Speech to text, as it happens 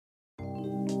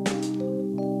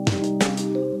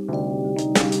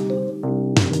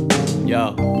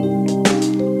Yo.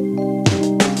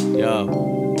 Yo.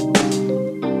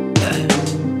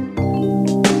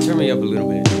 Turn me up a little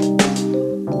bit.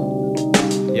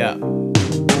 Yeah.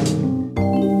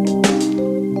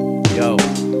 Yo.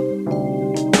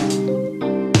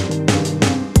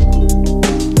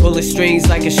 Pulling strings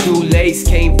like a shoelace.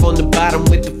 Came from the bottom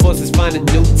with the forces, find a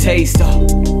new taste.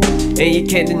 And you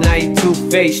can't deny your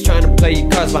two-faced. Trying to play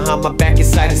your cards behind my back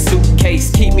inside a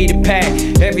suitcase. Keep me the pack,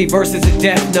 every verse is a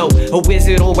death note. A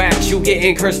wizard on wax, you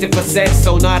getting cursed if I said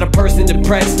so. Not a person to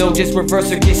press, no, just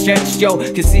reverse or get stretched, yo.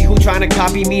 Can see who trying to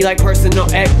copy me like personal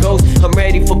echoes. I'm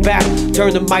ready for battle,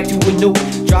 turn the mic to a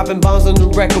nuke. Dropping bombs on the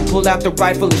record, pull out the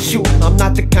rifle and shoot. I'm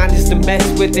not the kindest to mess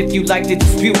with. If you like to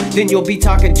dispute, then you'll be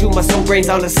talking to my soul brains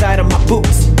on the side of my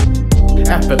boots.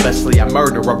 Effortlessly I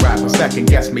murder a rapper, second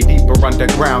guess me deeper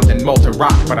underground than molten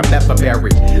rock. But I'm never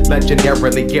buried,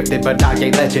 legendarily gifted but I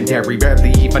ain't legendary.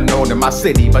 Barely even known in my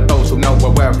city, but those who know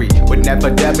will worry. Would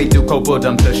never dare me to go put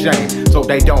them to shame. So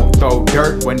they don't throw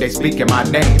dirt when they speak in my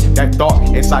name. That thought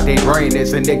inside their brain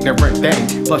is an ignorant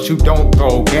thing. Plus you don't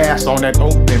throw gas on that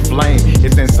open flame.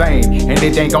 It's insane and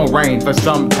it ain't gon' rain for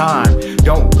some time.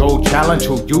 Don't go challenge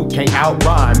who you can't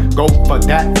outrhyme. Go for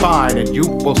that fine and you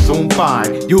will soon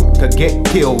find you could get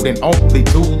killed in only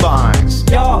 2 lines.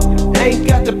 Y'all ain't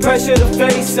got the pressure to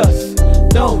face us.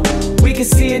 No, we can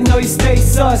see it, know you stay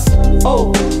sus.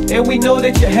 Oh, and we know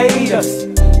that you hate us.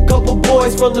 Couple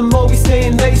boys from the movie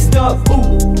staying laced up.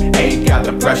 Ooh, ain't got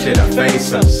the pressure to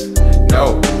face us.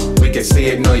 No, we can see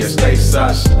it, know you stay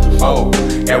sus. Oh,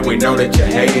 and we know that you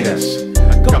hate us.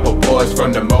 A couple boys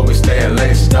from the movie staying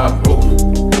laced up. Ooh.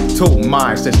 2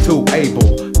 minds that's too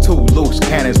able. 2 loose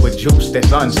cannons with juice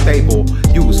that's unstable.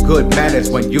 Use good manners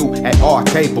when you at our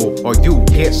table, or you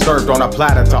get served on a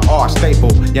platter to our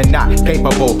staple. You're not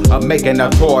capable of making a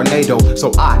tornado,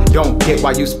 so I don't get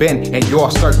why you spin in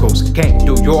your circles. Can't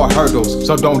do your hurdles,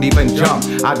 so don't even jump.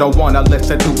 I don't wanna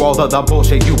listen to all of the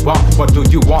bullshit you bump. What do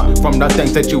you want from the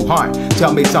things that you hunt?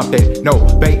 Tell me something. No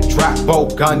bait, trap, bow,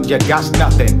 gun, you got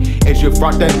nothing. Is you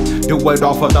frontin'? Do it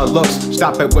off of the looks.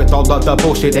 Stop it with all of the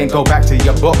bullshit and go back to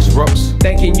your books, Rooks.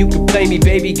 Thinking you could play me,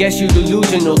 baby, guess you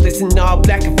delusional. This an all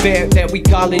black affair that we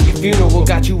callin' your funeral.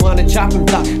 Got you on a chopping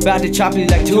block, bout to chop you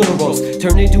like tuna rolls.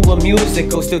 Turn into a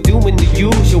musical, still doing the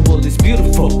usual. It's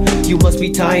beautiful, you must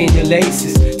be tying your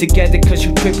laces together cause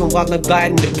you trippin' while I'm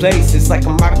gliding to places. Like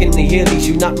I'm rocking the Hillies,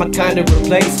 you not my kind of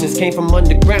replacements. Came from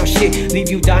underground shit, leave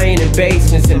you dying in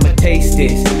basements. And my taste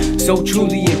is so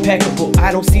truly impeccable.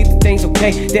 I don't see the things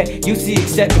okay that you see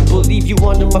acceptable. Leave you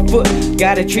under my foot,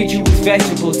 gotta treat you as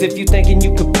vegetables. If you thinking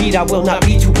you compete, I will not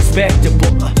be too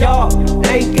respectable. Y'all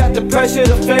ain't got the pressure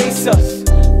to face us.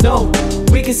 No,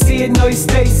 we can see it, know you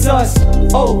stay sus.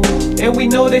 Oh, and we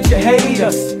know that you hate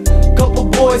us. Couple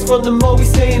boys from the movie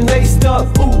staying laced up.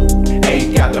 Ooh,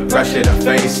 ain't got the pressure to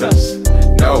face us.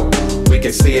 No, we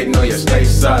can see it, know you stay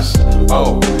sus.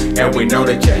 Oh, and we know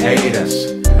that you hate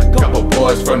us. A couple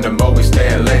boys from the movie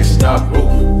staying laced up.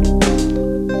 Ooh.